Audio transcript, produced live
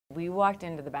We walked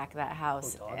into the back of that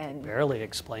house and barely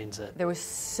explains it. There was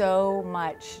so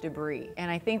much debris.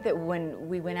 And I think that when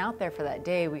we went out there for that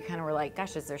day, we kind of were like,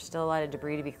 gosh, is there still a lot of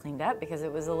debris to be cleaned up? Because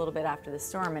it was a little bit after the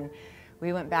storm, and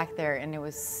we went back there and it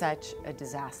was such a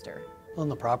disaster. Well,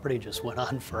 and the property just went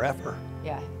on forever.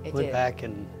 Yeah, it did. Went back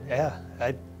and, yeah,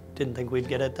 I didn't think we'd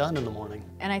get it done in the morning.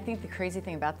 And I think the crazy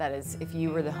thing about that is if you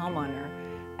were the homeowner,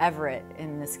 Everett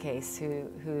in this case,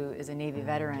 who is a Navy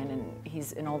veteran, and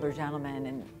he's an older gentleman,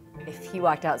 and if he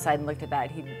walked outside and looked at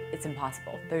that, it's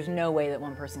impossible. There's no way that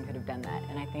one person could have done that.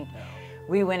 And I think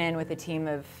we went in with a team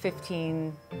of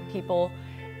 15 people,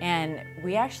 and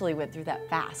we actually went through that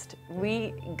fast.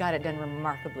 We got it done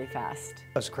remarkably fast.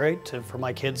 It was great for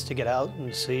my kids to get out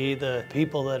and see the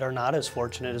people that are not as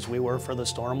fortunate as we were for the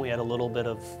storm. We had a little bit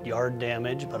of yard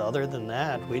damage, but other than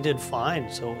that, we did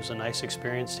fine. So it was a nice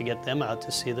experience to get them out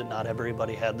to see that not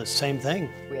everybody had the same thing.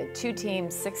 We had 2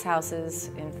 teams, 6 houses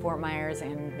in Fort Myers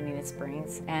and Bonita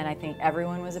Springs, and I think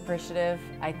everyone was appreciative.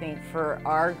 I think for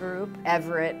our group,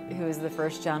 Everett, who was the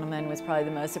first gentleman, was probably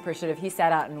the most appreciative. He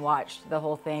sat out and watched the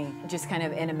whole thing, just kind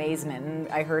of in amazement, and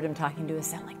I heard him talking to his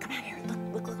son, like, come out here,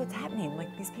 look what's happening,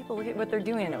 like these people, look at what they're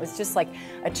doing. And it was just like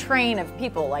a train of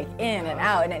people, like in and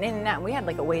out and in and out. We had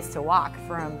like a ways to walk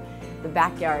from the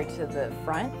backyard to the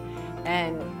front,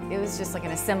 and it was just like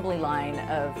an assembly line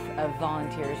of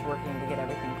volunteers working to get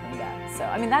everything cleaned up. So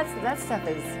I mean, that stuff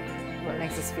is what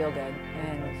makes us feel good.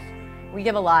 And we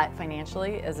give a lot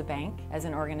financially as a bank, as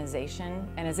an organization,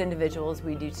 and as individuals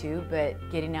we do too, but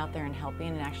getting out there and helping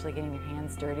and actually getting your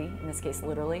hands dirty, in this case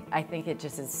literally, I think it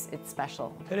just is, it's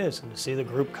special. It is, and to see the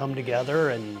group come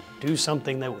together and do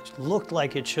something that looked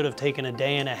like it should have taken a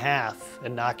day and a half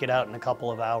and knock it out in a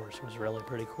couple of hours was really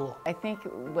pretty cool. I think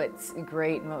what's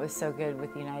great and what was so good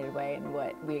with United Way and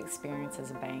what we experience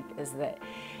as a bank is that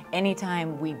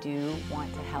anytime we do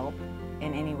want to help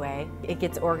in any way, it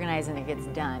gets organized and it gets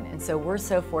done. And so we're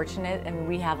so fortunate. I mean,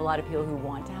 we have a lot of people who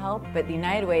want to help, but the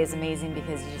United Way is amazing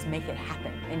because you just make it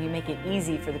happen and you make it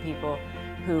easy for the people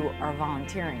who are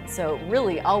volunteering. So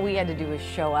really all we had to do was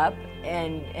show up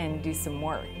and do some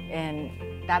work. And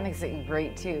that makes it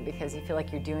great too, because you feel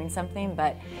like you're doing something,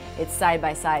 but it's side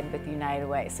by side with the United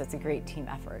Way. So it's a great team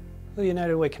effort. The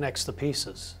United Way connects the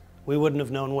pieces. We wouldn't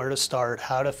have known where to start,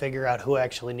 how to figure out who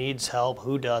actually needs help,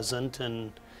 who doesn't,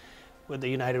 and the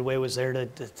United Way was there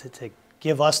to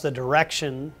give us the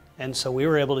direction, and so we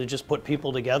were able to just put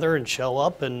people together and show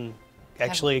up and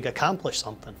actually accomplish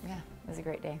something. Yeah, it was a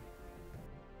great day.